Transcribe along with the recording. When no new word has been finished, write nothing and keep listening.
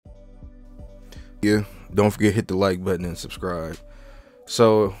Yeah, don't forget to hit the like button and subscribe.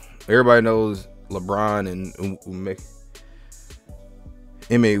 So everybody knows LeBron and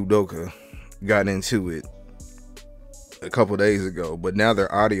imeudoka got into it a couple days ago, but now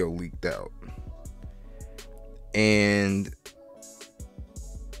their audio leaked out, and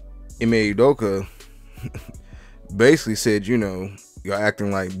imeudoka basically said, you know, you're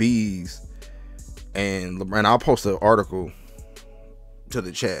acting like bees, and I'll post an article to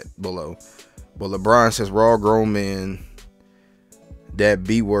the chat below. But LeBron says, we're all grown men. That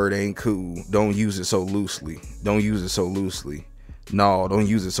B word ain't cool. Don't use it so loosely. Don't use it so loosely. No, don't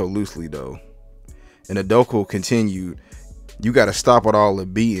use it so loosely, though. And Audo continued, you got to stop with all the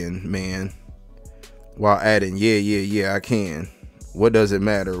being, man. While adding, yeah, I can. What does it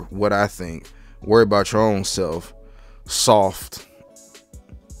matter what I think? Worry about your own self. Soft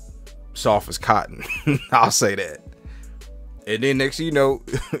as cotton. I'll say that. And then next thing you know,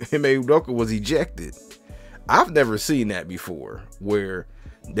 imeudoka was ejected. I've never seen that before, where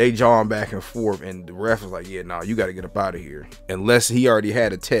they jawing back and forth and the ref was like, yeah, no, you got to get up out of here. Unless he already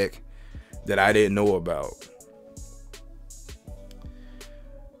had a tech that I didn't know about.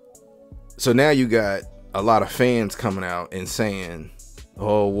 So now you got a lot of fans coming out and saying,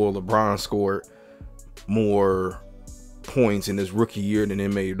 oh, well, LeBron scored more points in his rookie year than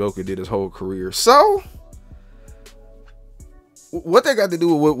imeudoka did his whole career. So what they got to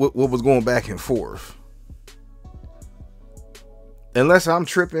do with what was going back and forth? Unless I'm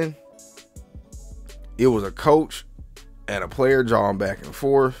tripping, it was a coach and a player jawing back and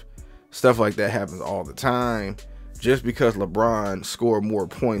forth. Stuff like that happens all the time. Just because LeBron scored more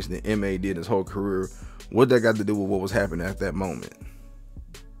points than MA did his whole career, what that got to do with what was happening at that moment?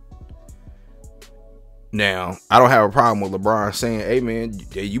 Now, I don't have a problem with LeBron saying, hey, man,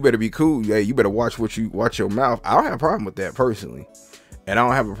 you better be cool. Yeah, you better watch your mouth. I don't have a problem with that personally. And I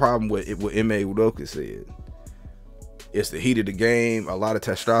don't have a problem with what imeudoka said. It's the heat of the game. A lot of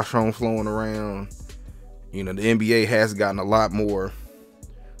testosterone flowing around. You know, the NBA has gotten a lot more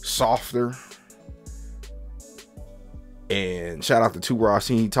softer. And shout out to Tuber. I've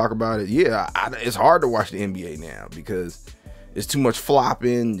seen you talk about it. Yeah, it's hard to watch the NBA now because it's too much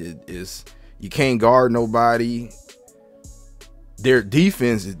flopping. You can't guard nobody. Their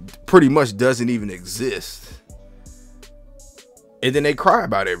defense pretty much doesn't even exist. And then they cry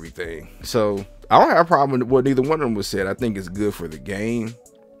about everything. So I don't have a problem with what neither one of them was said. I think it's good for the game.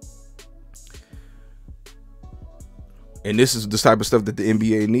 And this is the type of stuff that the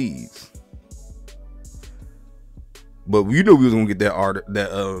NBA needs. But we knew we was gonna get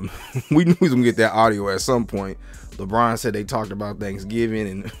we knew we was gonna get that audio at some point. LeBron said they talked about Thanksgiving,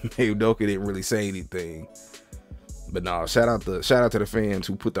 and imeudoka didn't really say anything. But no, shout out to the fans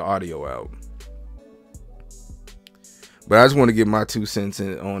who put the audio out. But I just want to get my 2 cents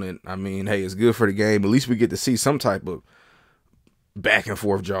on it. I mean, hey, it's good for the game. At least we get to see some type of back and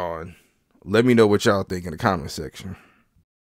forth jawing. Let me know what y'all think in the comment section.